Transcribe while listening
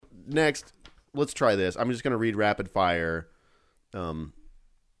next, let's try this. I'm just going to read rapid fire. And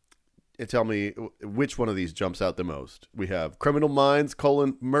tell me which one of these jumps out the most. We have Criminal Minds,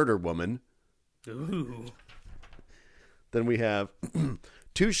 Murder Woman. Ooh. Then we have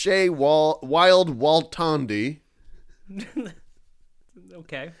Touche Wild Waltondi.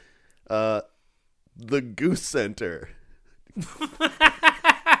 Okay. The Goose Center.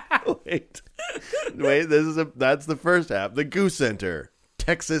 Wait, that's the first half. The Goose Center,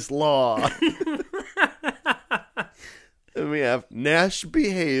 Texas Law. And we have Nash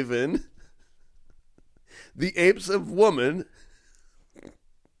Behaven, The Apes of Woman,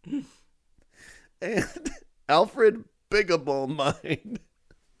 and Alfred Bigelow Mind.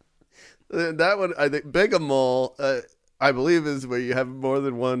 That one, I think, Bigelow, I believe, is where you have more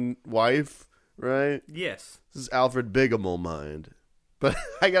than one wife, right? Yes. This is Alfred Bigelow Mind. But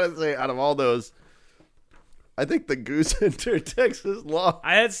I gotta say, out of all those, I think the Goose Hunter Texas Law.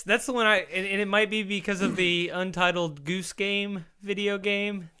 That's the one and it might be because of the Untitled Goose Game video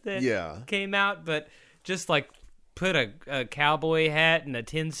game that came out, but just like put a cowboy hat and a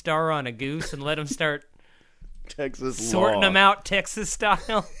 10-star on a goose and let them start Texas sorting Law. them out Texas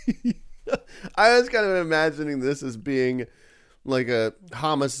style. I was kind of imagining this as being like a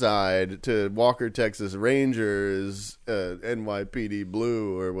homicide to Walker, Texas Rangers, NYPD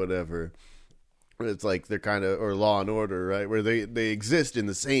Blue or whatever. It's like they're kind of, or Law and Order, right? Where they exist in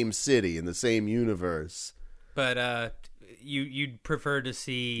the same city, in the same universe. But you'd prefer to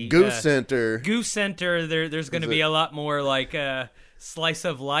see Goose Center. Goose Center. There's going to be a lot more like slice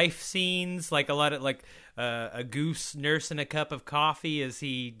of life scenes, like a lot of like a goose nursing a cup of coffee as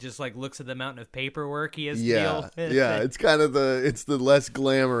he just like looks at the mountain of paperwork he has to deal with. Yeah, it's kind of the less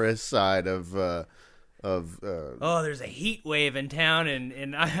glamorous side of oh, there's a heat wave in town,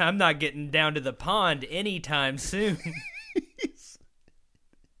 and I'm not getting down to the pond anytime soon.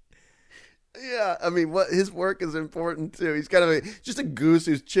 Yeah, I mean, his work is important too. He's kind of just a goose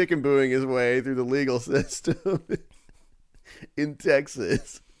who's chicken booing his way through the legal system in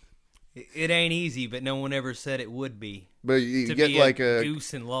Texas. It ain't easy, but no one ever said it would be. But you to get be like a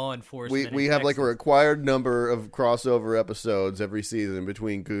goose in law enforcement. We have like a required number of crossover episodes every season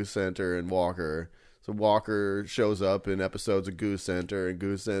between Goose Center and Walker. So Walker shows up in episodes of Goose Center, and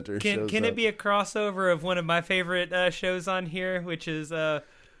Goose Center shows up. Can it be a crossover of one of my favorite shows on here, which is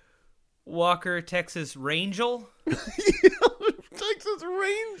Walker, Texas Rangel? Texas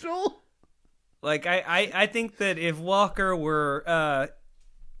Rangel. Like I think that if Walker were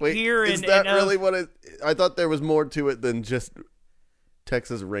Wait, here is that really what it? I thought there was more to it than just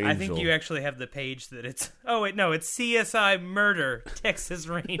Texas Rangel. I think you actually have the page that it's. Oh wait, no, it's CSI Murder Texas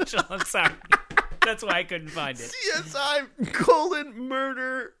Rangel. I'm sorry, that's why I couldn't find it. CSI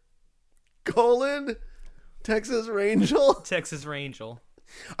Murder Texas Rangel. Texas Rangel.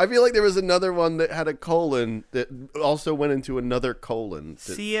 I feel like there was another one that had a colon that also went into another colon.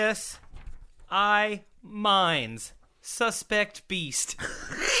 CSI Mines. Suspect Beast.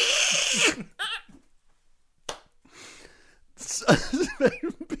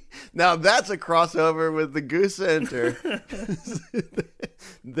 Now that's a crossover with the Goose Center.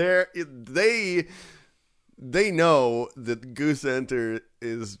 They know that the Goose Center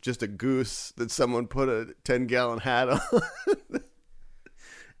is just a goose that someone put a 10-gallon hat on.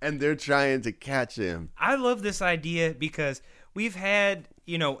 And they're trying to catch him. I love this idea because we've had,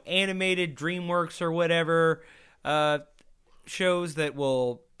 animated DreamWorks or whatever shows that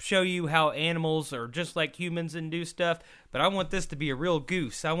will show you how animals are just like humans and do stuff, but I want this to be a real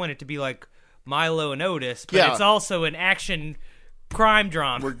goose. I want it to be like Milo and Otis, but it's also an action crime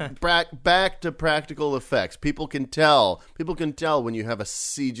drama. We're back to practical effects. People can tell when you have a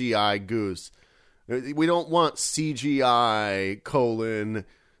CGI goose. We don't want CGI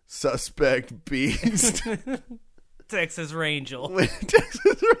suspect beast. Texas Rangel.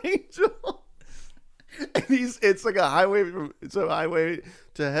 Texas Rangel. And it's like a highway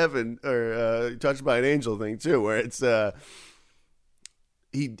to heaven, or Touched by an Angel thing too, where it's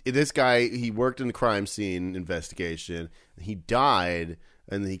this guy, he worked in the crime scene investigation. He died,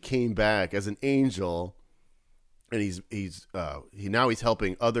 and he came back as an angel, and he's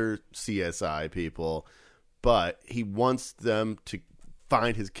helping other CSI people, but he wants them to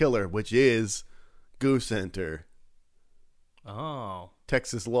find his killer, which is Goose Center. Oh,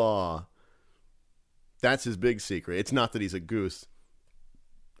 Texas Law. That's his big secret. It's not that he's a goose.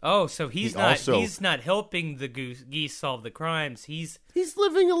 Oh, so he's not helping the geese solve the crimes. He's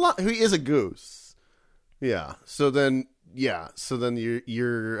living a lot. He is a goose. Yeah. So then your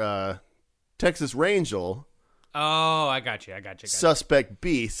Texas Rangel. Oh, I got you. Suspect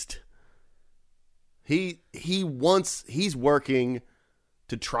Beast. He's working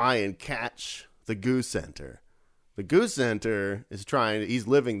to try and catch the Goose Hunter. The Goose Hunter is he's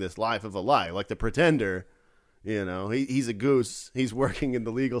living this life of a lie, like the Pretender. You know, he's a goose. He's working in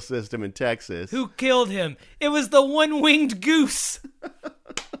the legal system in Texas. Who killed him? It was the one-winged goose.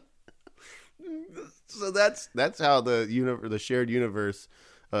 So that's how the shared universe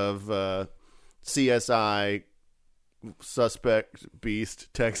of CSI, Suspect Beast,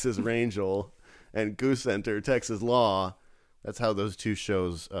 Texas Rangel, and Goose Hunter, Texas Law. That's how those two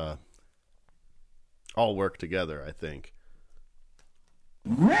shows all work together, I think.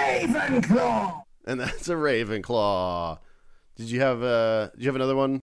 Ravenclaw! And that's a Ravenclaw. Did you have another one